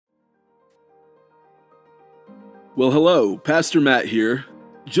Well, hello, Pastor Matt here.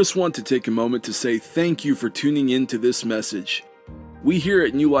 Just want to take a moment to say thank you for tuning in to this message. We here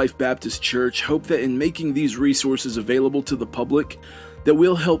at New Life Baptist Church hope that in making these resources available to the public, that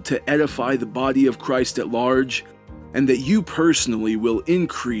we'll help to edify the body of Christ at large, and that you personally will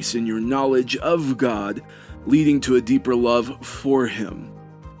increase in your knowledge of God, leading to a deeper love for Him.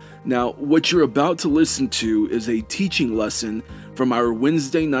 Now, what you're about to listen to is a teaching lesson from our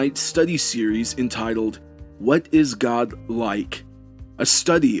Wednesday night study series entitled, What is God Like? A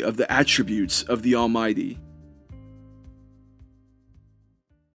study of the attributes of the Almighty.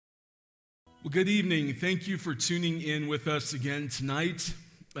 Well, good evening. Thank you for tuning in with us again tonight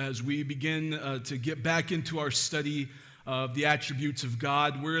as we begin to get back into our study of the attributes of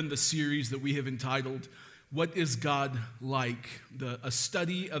God. We're in the series that we have entitled, What is God Like? A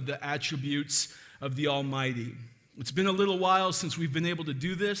study of the attributes of the Almighty. It's been a little while since we've been able to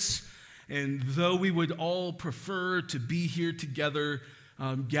do this, and though we would all prefer to be here together,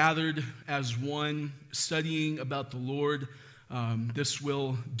 gathered as one, studying about the Lord, this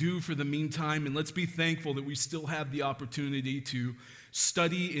will do for the meantime, and let's be thankful that we still have the opportunity to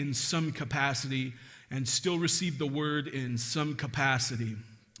study in some capacity and still receive the Word in some capacity.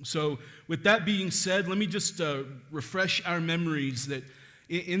 So with that being said, let me just refresh our memories that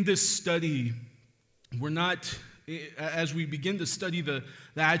in this study, we're not, as we begin to study the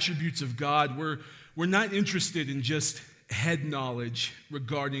attributes of God, we're not interested in just head knowledge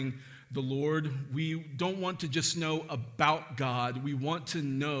regarding the Lord. We don't want to just know about God. We want to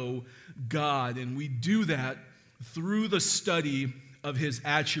know God, and we do that through the study of His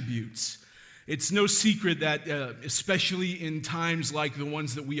attributes. It's no secret that, especially in times like the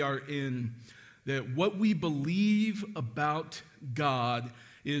ones that we are in, that what we believe about God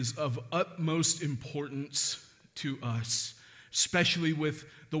is of utmost importance to us, especially with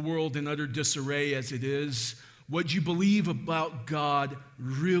the world in utter disarray as it is. What you believe about God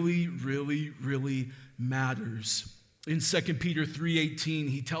really, really, really matters. In 2 Peter 3:18,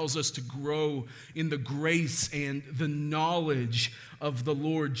 he tells us to grow in the grace and the knowledge of the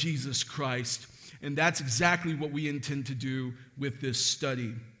Lord Jesus Christ. And that's exactly what we intend to do with this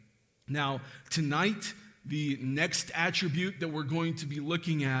study. Now, tonight, the next attribute that we're going to be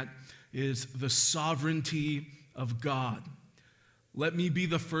looking at is the sovereignty of God. Let me be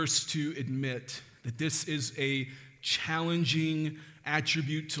the first to admit that this is a challenging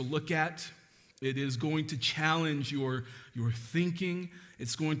attribute to look at. It is going to challenge your thinking.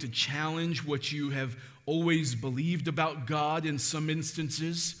 It's going to challenge what you have always believed about God in some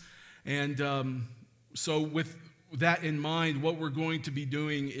instances. And so with that in mind, what we're going to be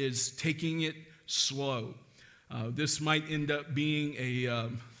doing is taking it slow. This might end up being a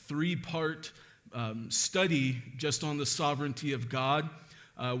three-part study just on the sovereignty of God.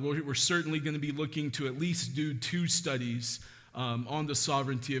 We're certainly going to be looking to at least do two studies on the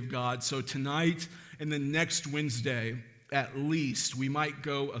sovereignty of God. So tonight and the next Wednesday, at least, we might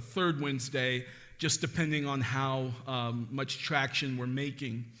go a third Wednesday, just depending on how much traction we're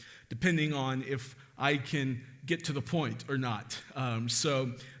making, depending on if I can get to the point or not.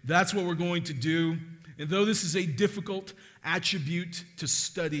 So that's what we're going to do. And though this is a difficult attribute to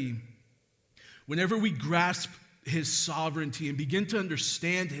study, whenever we grasp His sovereignty and begin to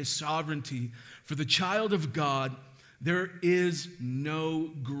understand His sovereignty, for the child of God, there is no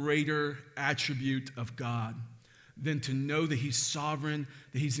greater attribute of God than to know that He's sovereign,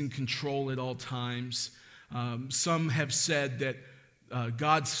 that He's in control at all times. Some have said that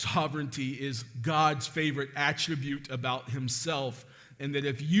God's sovereignty is God's favorite attribute about Himself, and that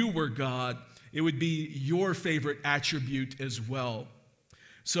if you were God, it would be your favorite attribute as well.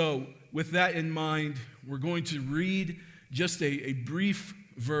 So with that in mind, we're going to read just a brief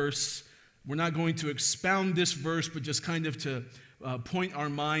verse. We're not going to expound this verse, but just kind of to point our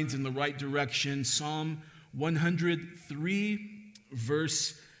minds in the right direction. Psalm 103,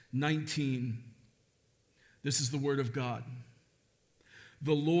 verse 19. This is the word of God.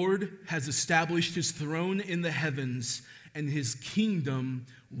 The Lord has established His throne in the heavens, and His kingdom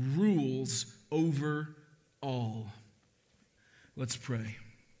rules over all. Let's pray.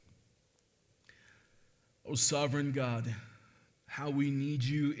 O sovereign God, how we need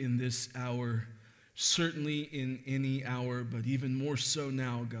You in this hour, certainly in any hour, but even more so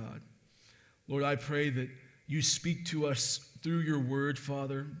now, God. Lord, I pray that You speak to us through Your word,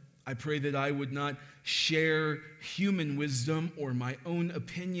 Father. I pray that I would not share human wisdom or my own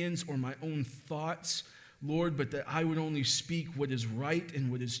opinions or my own thoughts, Lord, but that I would only speak what is right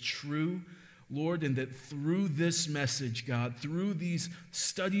and what is true, Lord, and that through this message, God, through these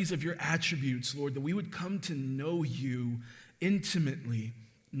studies of Your attributes, Lord, that we would come to know You intimately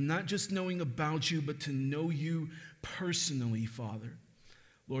not just knowing about you, but to know you personally, Father.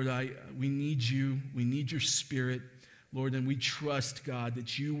 Lord, we need you. We need your Spirit, Lord, and we trust, God,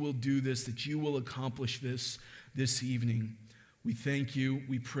 that you will do this, that you will accomplish this evening. We thank you.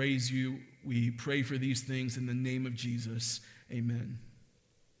 We praise you. We pray for these things in the name of Jesus. Amen.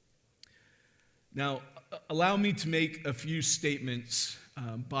 Now, allow me to make a few statements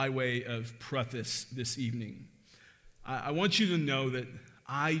by way of preface this evening. I want you to know that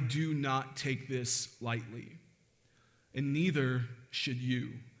I do not take this lightly, and neither should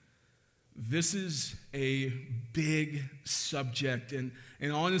you. This is a big subject, and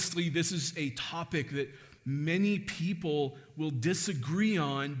honestly, this is a topic that many people will disagree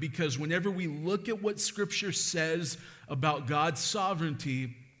on, because whenever we look at what Scripture says about God's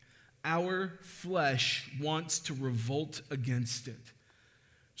sovereignty, our flesh wants to revolt against it.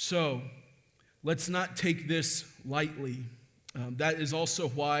 So, let's not take this lightly. That is also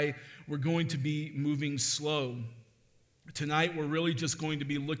why we're going to be moving slow. Tonight, we're really just going to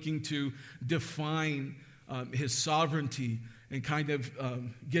be looking to define his sovereignty and kind of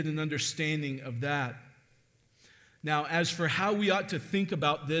get an understanding of that. Now, as for how we ought to think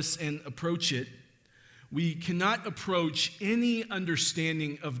about this and approach it, we cannot approach any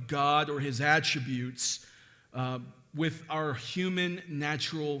understanding of God or his attributes with our human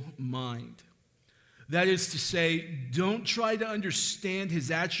natural mind. That is to say, don't try to understand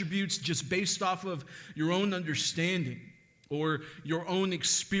his attributes just based off of your own understanding or your own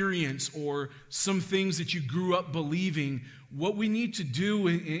experience or some things that you grew up believing. What we need to do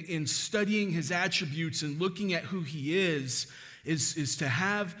in studying his attributes and looking at who he is to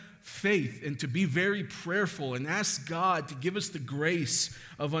have faith and to be very prayerful and ask God to give us the grace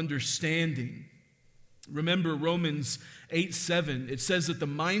of understanding. Remember Romans 8:7. It says that the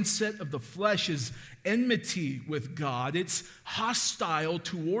mindset of the flesh is enmity with God. It's hostile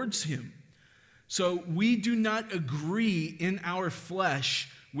towards him. So we do not agree in our flesh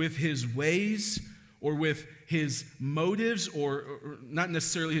with his ways or with his motives, or not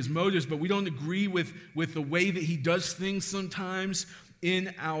necessarily his motives, but we don't agree with the way that he does things sometimes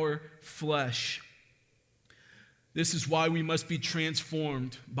in our flesh. This is why we must be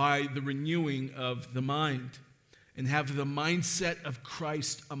transformed by the renewing of the mind and have the mindset of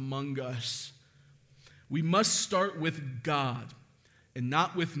Christ among us. We must start with God and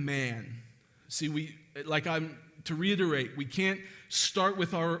not with man. See, to reiterate, we can't start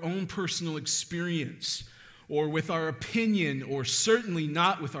with our own personal experience or with our opinion, or certainly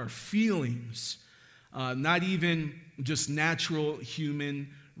not with our feelings, not even just natural human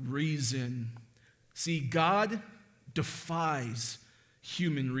reason. See, God defies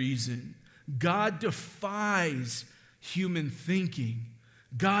human reason. God defies human thinking.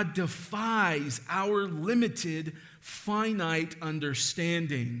 God defies our limited, finite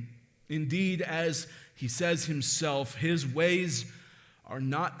understanding. Indeed, as he says himself, his ways are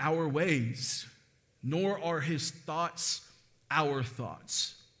not our ways, nor are his thoughts our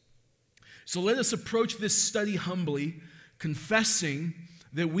thoughts. So let us approach this study humbly, confessing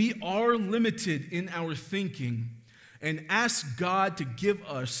that we are limited in our thinking, and ask God to give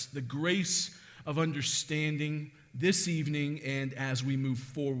us the grace of understanding this evening and as we move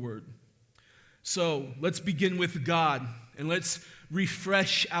forward. So let's begin with God, and let's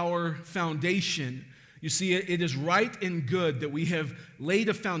refresh our foundation. You see, it is right and good that we have laid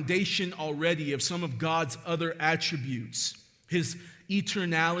a foundation already of some of God's other attributes. His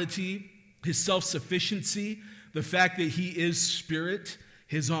eternality, his self-sufficiency, the fact that he is spirit,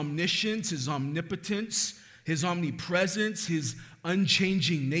 his omniscience, his omnipotence, his omnipresence, his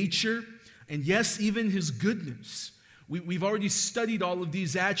unchanging nature, and yes, even his goodness. We've already studied all of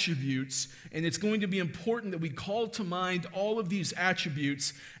these attributes, and it's going to be important that we call to mind all of these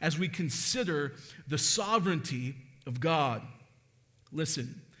attributes as we consider the sovereignty of God.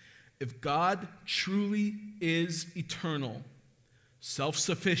 Listen, if God truly is eternal,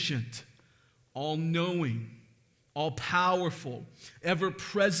 self-sufficient, all-knowing, all-powerful,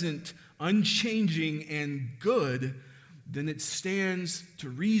 ever-present, unchanging, and good, then it stands to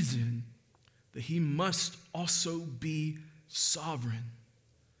reason that he must also be sovereign.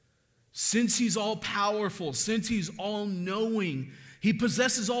 Since he's all-powerful, since he's all-knowing, he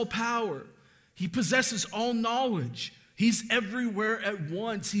possesses all power, he possesses all knowledge, he's everywhere at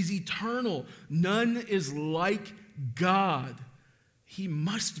once, he's eternal, none is like God. He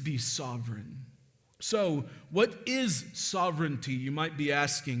must be sovereign. So, what is sovereignty, you might be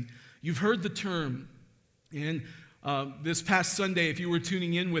asking? You've heard the term, and this past Sunday, if you were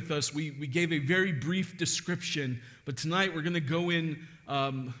tuning in with us, we gave a very brief description, but tonight we're going to go in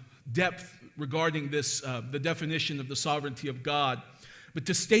depth regarding this, the definition of the sovereignty of God. But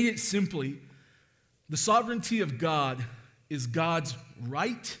to state it simply, the sovereignty of God is God's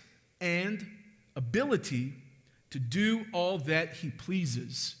right and ability to do all that he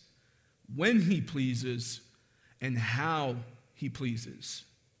pleases, when he pleases, and how he pleases.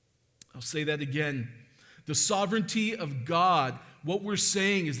 I'll say that again. The sovereignty of God, what we're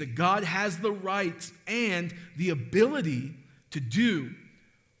saying is that God has the right and the ability to do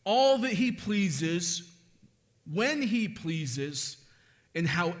all that he pleases, when he pleases, and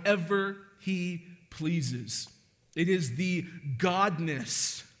however he pleases. It is the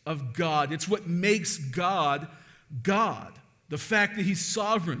godness of God. It's what makes God God. The fact that he's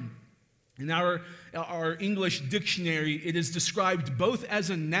sovereign. In our English dictionary, it is described both as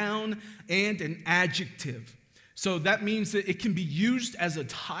a noun and an adjective. So that means that it can be used as a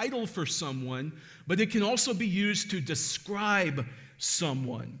title for someone, but it can also be used to describe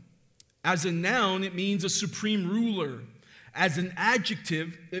someone. As a noun, it means a supreme ruler. As an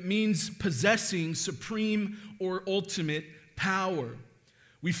adjective, it means possessing supreme or ultimate power.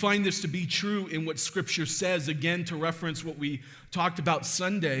 We find this to be true in what Scripture says. Again, to reference what we talked about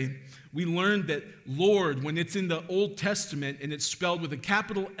Sunday, we learned that Lord, when it's in the Old Testament and it's spelled with a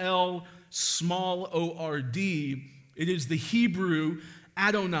capital L, small O-R-D, it is the Hebrew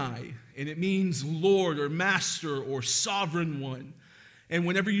Adonai, and it means Lord or Master or Sovereign One. And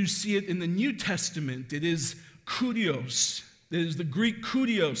whenever you see it in the New Testament, it is Kurios. It is the Greek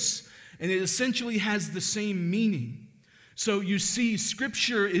Kurios, and it essentially has the same meaning. So you see,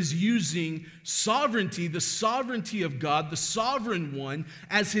 Scripture is using sovereignty, the sovereignty of God, the Sovereign One,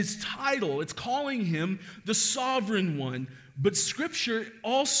 as his title. It's calling him the Sovereign One. But Scripture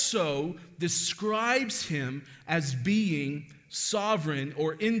also describes him as being sovereign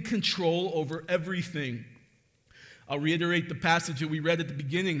or in control over everything. I'll reiterate the passage that we read at the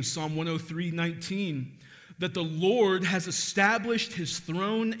beginning, Psalm 103:19, that the Lord has established his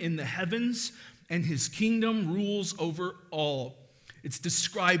throne in the heavens and his kingdom rules over all. It's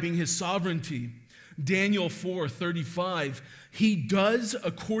describing his sovereignty. Daniel 4:35, he does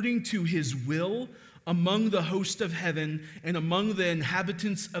according to his will among the host of heaven and among the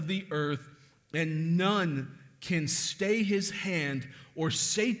inhabitants of the earth, and none can stay his hand or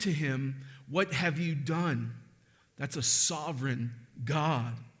say to him, what have you done? That's a sovereign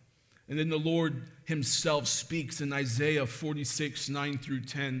God. And then the Lord himself speaks in Isaiah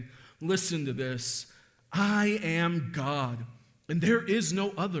 46:9-10. Listen to this. I am God, and there is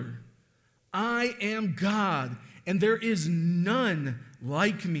no other. I am God, and there is none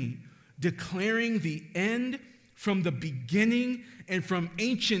like me, declaring the end from the beginning and from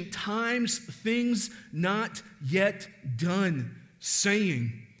ancient times, things not yet done,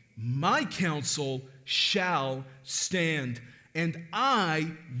 saying, my counsel shall stand, and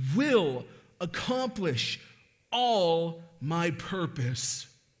I will accomplish all my purpose.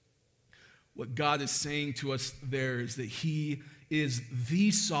 What God is saying to us there is that he is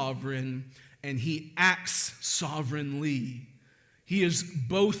the sovereign and he acts sovereignly. He is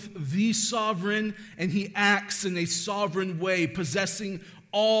both the sovereign and he acts in a sovereign way, possessing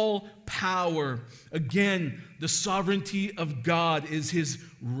all power. Again, the sovereignty of God is his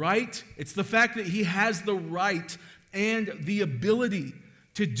right. It's the fact that he has the right and the ability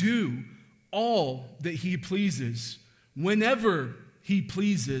to do all that he pleases, whenever he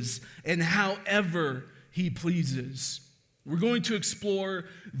pleases, and however he pleases. We're going to explore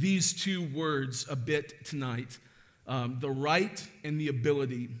these two words a bit tonight, the right and the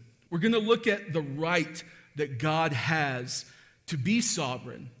ability. We're going to look at the right that God has to be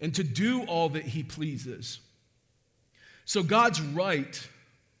sovereign and to do all that he pleases. So God's right,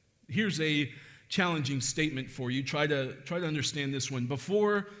 here's a challenging statement for you. Try to understand this one.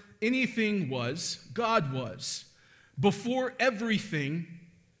 Before anything was, God was. Before everything,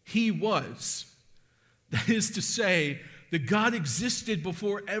 he was. That is to say, that God existed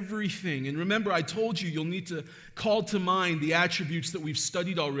before everything. And remember, I told you you'll need to call to mind the attributes that we've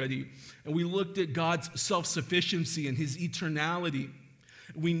studied already. And we looked at God's self-sufficiency and his eternality.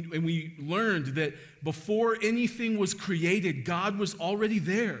 We learned that before anything was created, God was already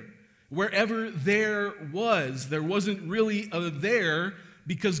there. Wherever there wasn't really a there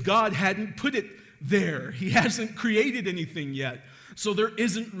because God hadn't put it there. He hasn't created anything yet. So there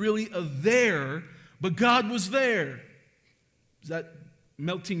isn't really a there, but God was there. Is that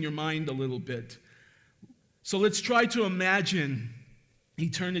melting your mind a little bit? So let's try to imagine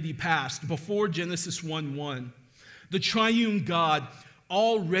eternity past, before Genesis 1:1. The triune God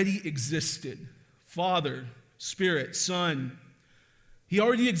already existed. Father, Spirit, Son. He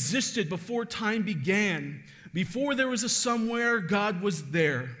already existed before time began. Before there was a somewhere, God was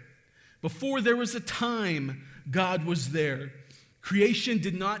there. Before there was a time, God was there. Creation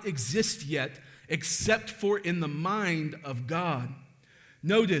did not exist yet except for in the mind of God.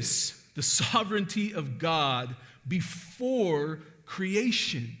 Notice the sovereignty of God before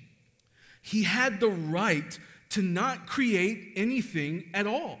creation. He had the right to not create anything at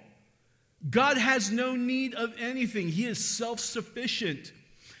all. God has no need of anything. He is self-sufficient.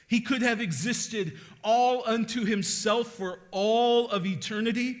 He could have existed all unto himself for all of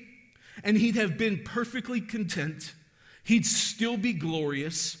eternity, and he'd have been perfectly content. He'd still be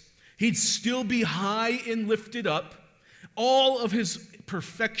glorious. He'd still be high and lifted up. All of his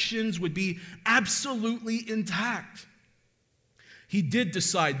perfections would be absolutely intact. He did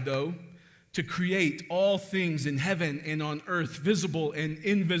decide, though, to create all things in heaven and on earth, visible and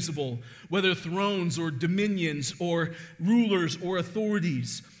invisible, whether thrones or dominions or rulers or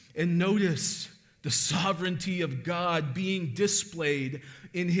authorities. And notice the sovereignty of God being displayed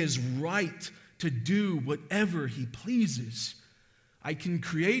in his right to do whatever he pleases. I can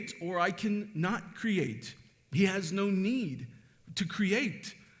create or I can not create. He has no need to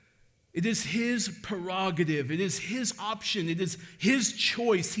create. It is his prerogative. It is his option. It is his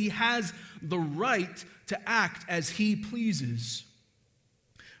choice. He has the right to act as he pleases.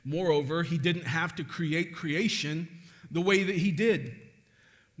 Moreover, he didn't have to create creation the way that he did.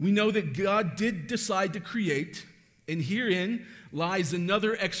 We know that God did decide to create, and herein lies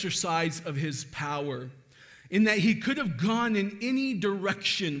another exercise of his power, in that he could have gone in any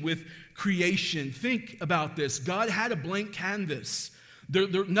direction with creation. Think about this. God had a blank canvas.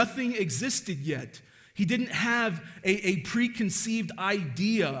 Nothing existed yet. He didn't have a preconceived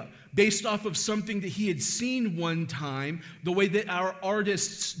idea based off of something that he had seen one time, the way that our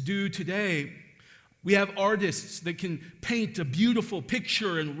artists do today. We have artists that can paint a beautiful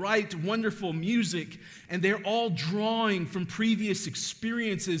picture and write wonderful music, and they're all drawing from previous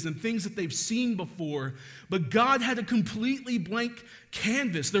experiences and things that they've seen before. But God had a completely blank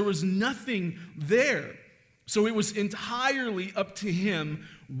canvas. There was nothing there. So it was entirely up to him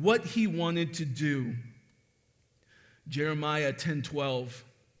what he wanted to do. Jeremiah 10:12.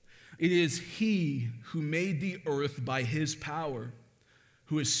 It is he who made the earth by his power,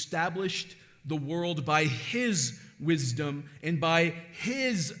 who established the world by his wisdom, and by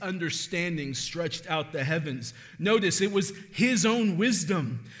his understanding stretched out the heavens. Notice, it was his own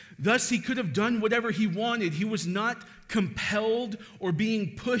wisdom. Thus, he could have done whatever he wanted. He was not compelled or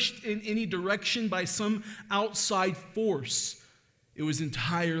being pushed in any direction by some outside force. It was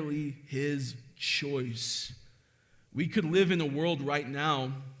entirely his choice. We could live in a world right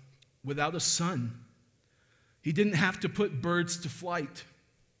now without a sun. He didn't have to put birds to flight.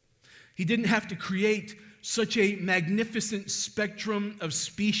 He didn't have to create such a magnificent spectrum of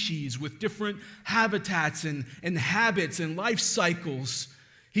species with different habitats and habits and life cycles.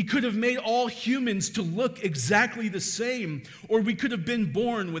 He could have made all humans to look exactly the same, or we could have been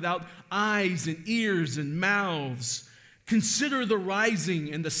born without eyes and ears and mouths. Consider the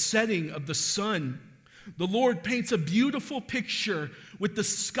rising and the setting of the sun. The Lord paints a beautiful picture with the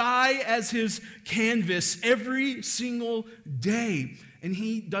sky as his canvas every single day. And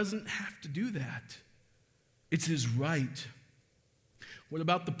he doesn't have to do that. It's his right. What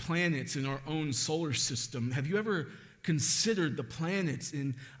about the planets in our own solar system? Have you ever considered the planets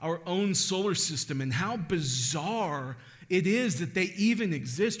in our own solar system and how bizarre it is that they even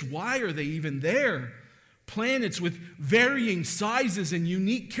exist? Why are they even there? Planets with varying sizes and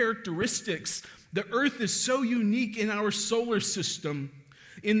unique characteristics. The Earth is so unique in our solar system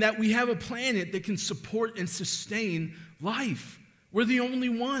in that we have a planet that can support and sustain life. We're the only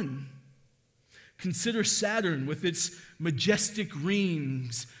one. Consider Saturn with its majestic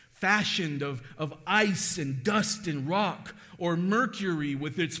rings fashioned of ice and dust and rock, or Mercury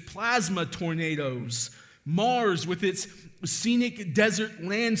with its plasma tornadoes, Mars with its scenic desert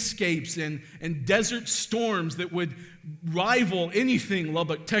landscapes and desert storms that would rival anything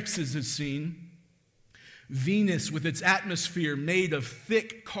Lubbock, Texas has seen, Venus with its atmosphere made of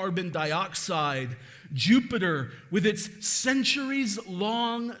thick carbon dioxide, Jupiter with its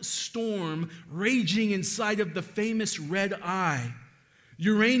centuries-long storm raging inside of the famous red eye,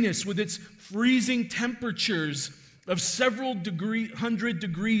 Uranus with its freezing temperatures of several hundred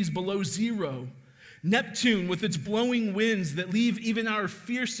degrees below zero, Neptune with its blowing winds that leave even our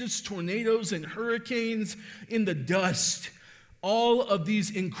fiercest tornadoes and hurricanes in the dust. All of these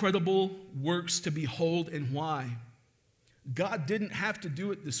incredible works to behold, and why? God didn't have to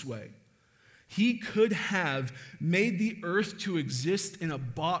do it this way. He could have made the earth to exist in a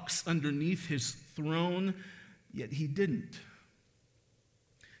box underneath his throne, yet he didn't.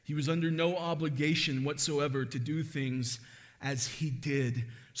 He was under no obligation whatsoever to do things as he did.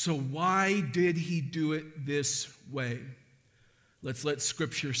 So why did he do it this way? Let's let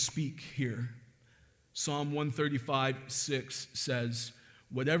Scripture speak here. Psalm 135:6 says,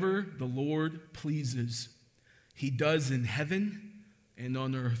 "Whatever the Lord pleases, he does in heaven and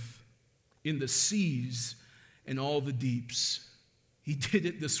on earth, in the seas and all the deeps." He did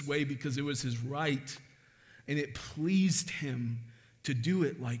it this way because it was his right, and it pleased him to do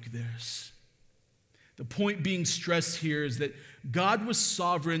it like this. The point being stressed here is that God was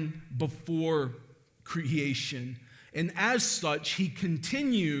sovereign before creation, and as such, he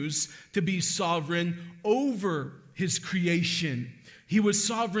continues to be sovereign over his creation. He was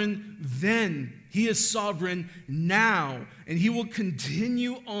sovereign then, he is sovereign now, and he will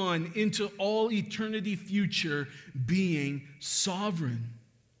continue on into all eternity future being sovereign.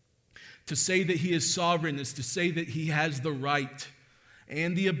 To say that he is sovereign is to say that he has the right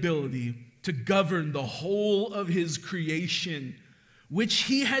and the ability to govern the whole of his creation, which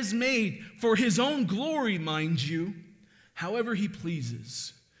he has made for his own glory, mind you, however he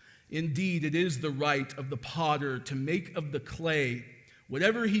pleases. Indeed, it is the right of the potter to make of the clay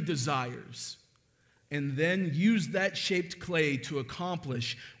whatever he desires, and then use that shaped clay to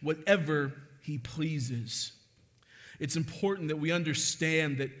accomplish whatever he pleases. It's important that we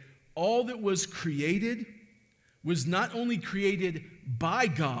understand that all that was created was not only created by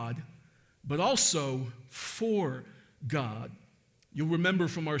God, but also for God. You'll remember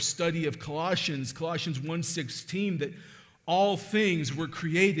from our study of Colossians 1:16, that all things were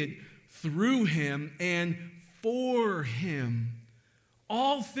created through him and for him.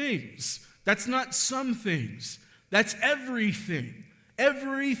 All things. That's not some things. That's everything.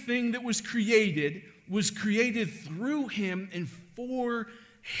 Everything that was created through him and for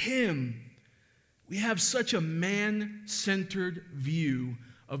him. We have such a man-centered view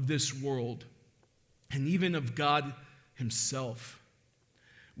of this world, and even of God himself.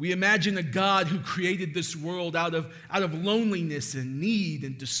 We imagine a God who created this world out of loneliness and need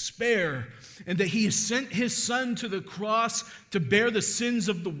and despair, and that he has sent his son to the cross to bear the sins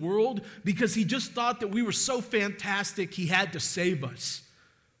of the world because he just thought that we were so fantastic he had to save us.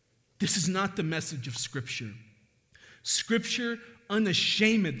 This is not the message of Scripture. Scripture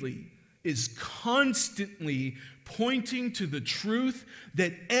unashamedly is constantly pointing to the truth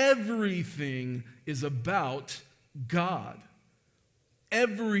that everything is about God.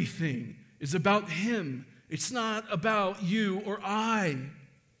 Everything is about him. It's not about you or I.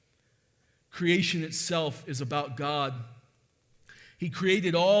 Creation itself is about God. He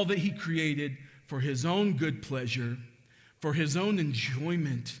created all that he created for his own good pleasure, for his own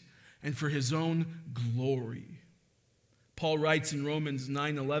enjoyment, and for his own glory. Paul writes in Romans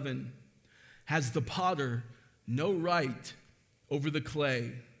 9:11, "Has the potter no right over the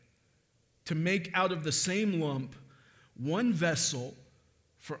clay to make out of the same lump one vessel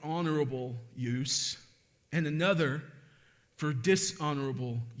for honorable use and another for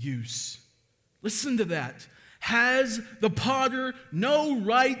dishonorable use?" Listen to that. Has the potter no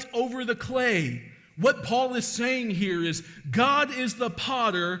right over the clay? What Paul is saying here is God is the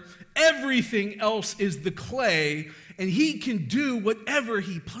potter, everything else is the clay, and he can do whatever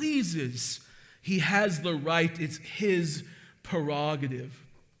he pleases. He has the right. It's his prerogative.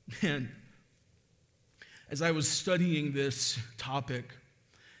 And as I was studying this topic,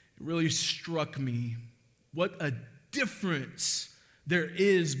 it really struck me what a difference there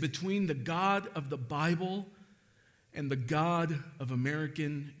is between the God of the Bible and the God of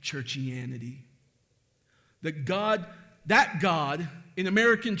American churchianity. That God in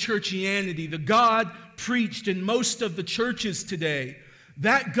American churchianity, the God preached in most of the churches today,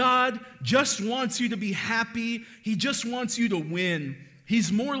 that God just wants you to be happy. He just wants you to win.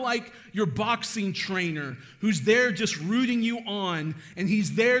 He's more like your boxing trainer who's there just rooting you on, and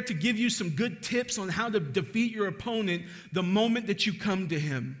he's there to give you some good tips on how to defeat your opponent the moment that you come to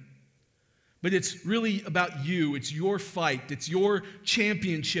him. But it's really about you. It's your fight. It's your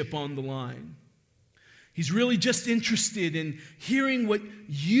championship on the line. He's really just interested in hearing what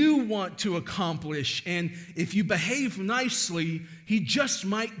you want to accomplish, and if you behave nicely, he just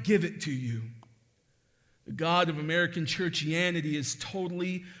might give it to you. The God of American churchianity is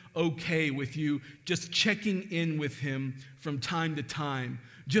totally okay with you just checking in with him from time to time.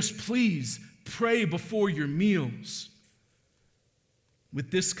 Just please pray before your meals.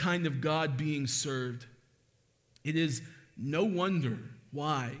 With this kind of God being served, it is no wonder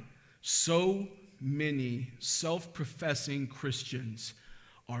why so many self-professing Christians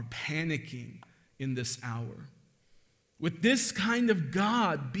are panicking in this hour. With this kind of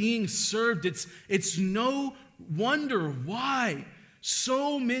God being served, it's no wonder why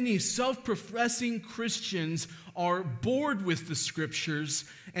so many self-professing Christians are bored with the Scriptures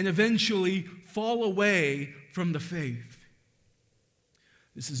and eventually fall away from the faith.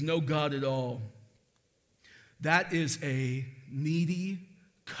 This is no God at all. That is a needy,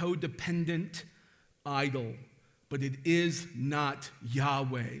 codependent idol, but it is not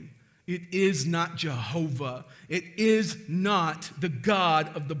Yahweh. It is not Jehovah. It is not the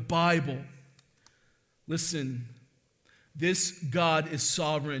God of the Bible. Listen, this God is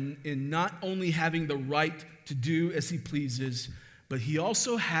sovereign in not only having the right to do as he pleases, but he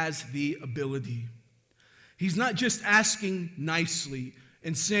also has the ability. He's not just asking nicely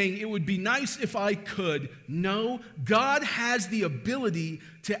and saying, it would be nice if I could. No, God has the ability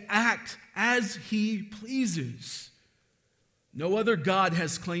to act as he pleases. No other God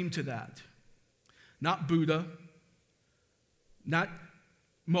has claim to that. Not Buddha, not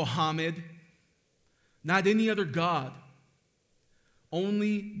Mohammed, not any other God.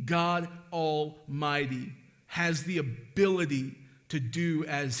 Only God Almighty has the ability to do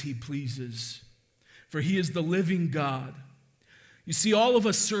as he pleases. For he is the living God. You see, all of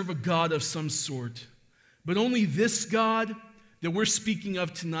us serve a God of some sort, but only this God that we're speaking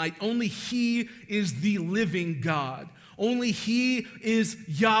of tonight, only he is the living God. Only he is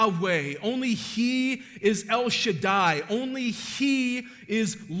Yahweh. Only he is El Shaddai. Only he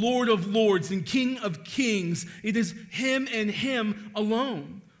is Lord of Lords and King of Kings. It is him and him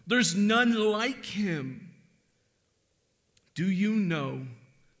alone. There's none like him. Do you know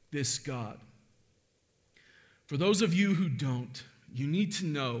this God? For those of you who don't, you need to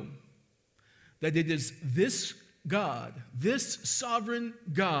know that it is this God, this sovereign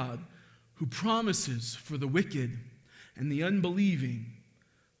God, who promises for the wicked and the unbelieving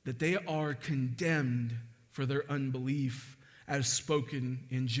that they are condemned for their unbelief, as spoken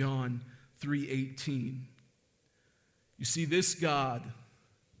in John 3:18. You see, this God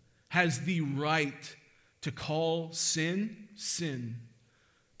has the right to call sin, sin,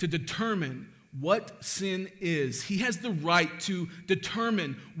 to determine what sin is. He has the right to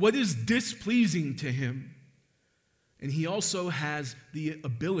determine what is displeasing to him. And he also has the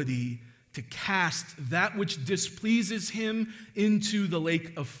ability to cast that which displeases him into the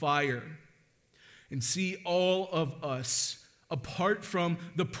lake of fire. And see, all of us, apart from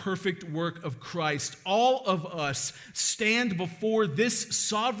the perfect work of Christ, all of us stand before this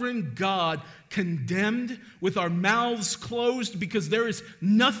sovereign God condemned with our mouths closed, because there is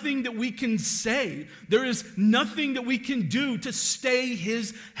nothing that we can say. There is nothing that we can do to stay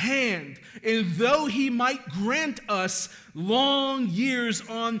his hand. And though he might grant us long years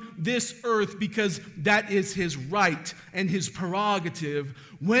on this earth, because that is his right and his prerogative,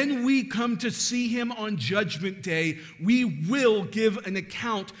 when we come to see him on Judgment Day, we will give an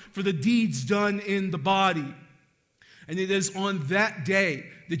account for the deeds done in the body. And it is on that day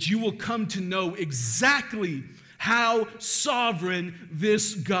that you will come to know exactly how sovereign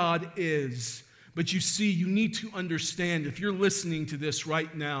this God is. But you see, you need to understand, if you're listening to this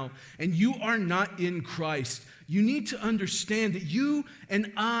right now and you are not in Christ, you need to understand that you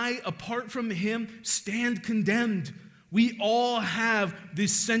and I, apart from him, stand condemned. We all have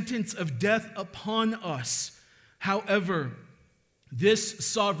this sentence of death upon us. However, this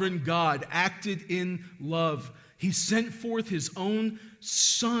sovereign God acted in love. He sent forth his own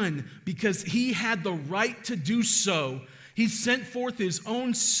Son because he had the right to do so. He sent forth his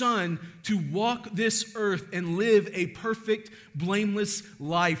own Son to walk this earth and live a perfect, blameless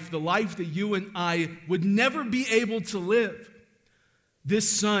life, the life that you and I would never be able to live. This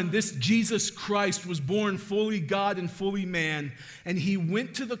Son, this Jesus Christ, was born fully God and fully man, and he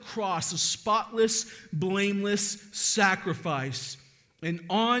went to the cross, a spotless, blameless sacrifice. And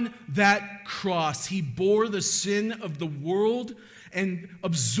on that cross, he bore the sin of the world and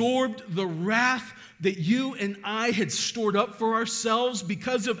absorbed the wrath that you and I had stored up for ourselves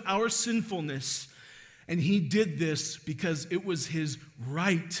because of our sinfulness. And he did this because it was his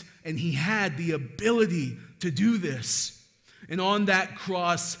right, and he had the ability to do this. And on that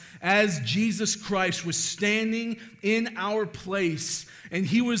cross, as Jesus Christ was standing in our place, and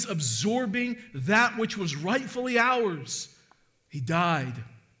he was absorbing that which was rightfully ours, he died.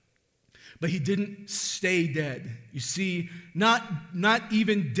 But he didn't stay dead. You see, not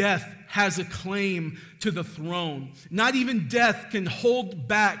even death has a claim to the throne. Not even death can hold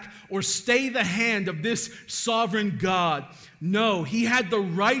back or stay the hand of this sovereign God. No, he had the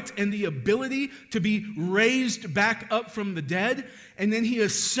right and the ability to be raised back up from the dead, and then he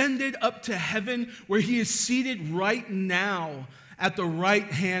ascended up to heaven, where he is seated right now at the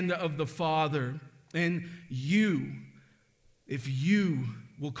right hand of the Father. And you, if you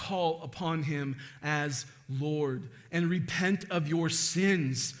will call upon him as Lord and repent of your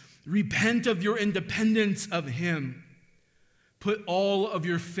sins, repent of your independence of him, put all of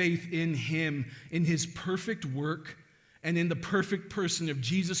your faith in him, in his perfect work, and in the perfect person of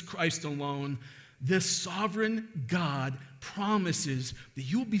Jesus Christ alone, this sovereign God promises that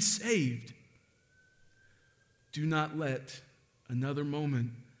you will be saved. Do not let another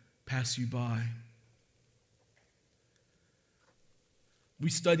moment pass you by. We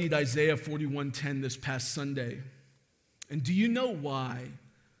studied Isaiah 41:10 this past Sunday. And do you know why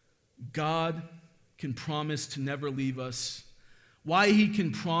God can promise to never leave us? Why he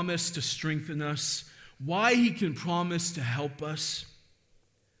can promise to strengthen us? Why he can promise to help us?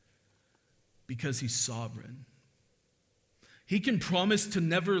 Because he's sovereign. He can promise to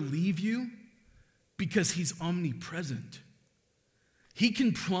never leave you because he's omnipresent. He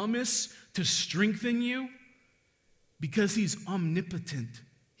can promise to strengthen you because he's omnipotent.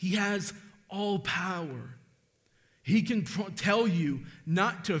 He has all power. He can tell you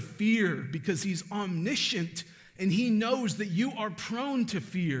not to fear because he's omniscient and he knows that you are prone to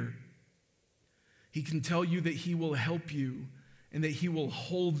fear. He can tell you that he will help you and that he will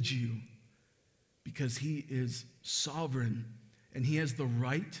hold you because he is sovereign and he has the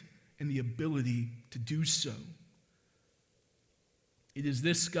right and the ability to do so. It is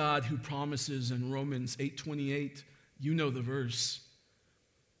this God who promises in Romans 8:28, you know the verse,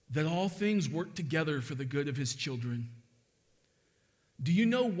 that all things work together for the good of his children. Do you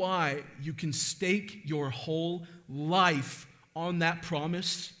know why you can stake your whole life on that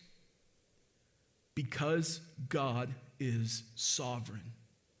promise? Because God is sovereign.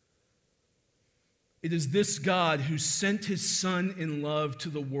 It is this God who sent his Son in love to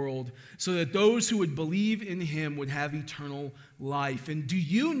the world so that those who would believe in him would have eternal life. And do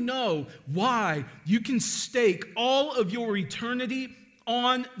you know why you can stake all of your eternity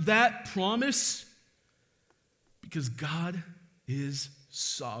on that promise? Because God is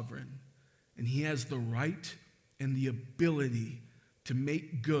sovereign, and he has the right and the ability to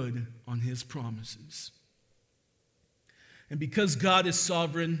make good on his promises. And because God is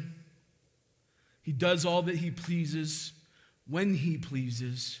sovereign, he does all that he pleases, when he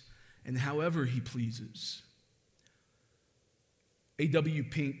pleases, and however he pleases. A.W.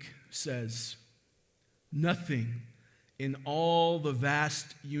 Pink says, nothing in all the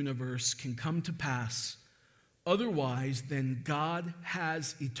vast universe can come to pass otherwise than God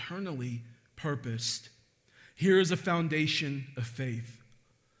has eternally purposed. Here is a foundation of faith.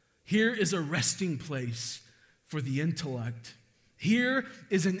 Here is a resting place for the intellect. Here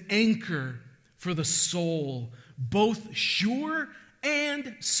is an anchor for the soul, both sure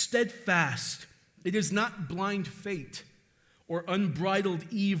and steadfast. It is not blind fate or unbridled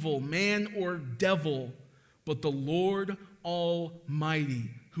evil, man or devil, but the Lord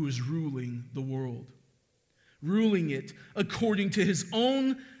Almighty who is ruling the world, ruling it according to his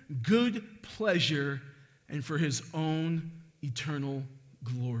own good pleasure and for his own eternal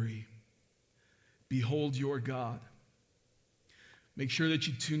glory. Behold your God. Make sure that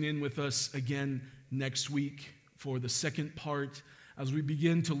you tune in with us again next week for the second part as we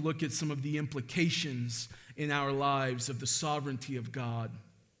begin to look at some of the implications in our lives of the sovereignty of God.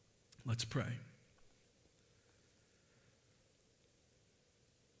 Let's pray.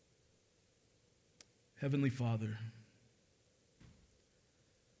 Heavenly Father,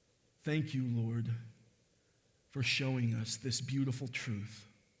 thank you, Lord, for showing us this beautiful truth.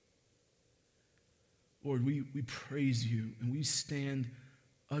 Lord, we praise you and we stand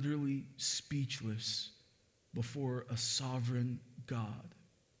utterly speechless before a sovereign God.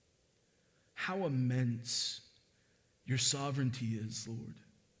 How immense your sovereignty is, Lord.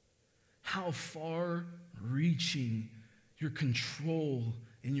 How far-reaching your control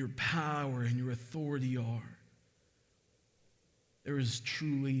and your power and your authority are. There is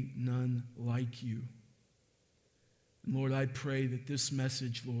truly none like you. And Lord, I pray that this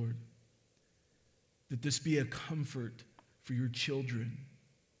message, Lord, that this be a comfort for your children.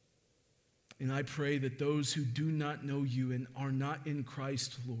 And I pray that those who do not know you and are not in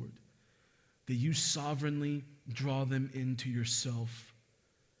Christ, Lord, that you sovereignly draw them into yourself.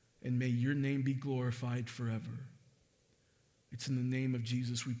 And may your name be glorified forever. It's in the name of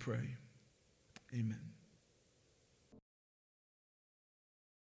Jesus we pray. Amen.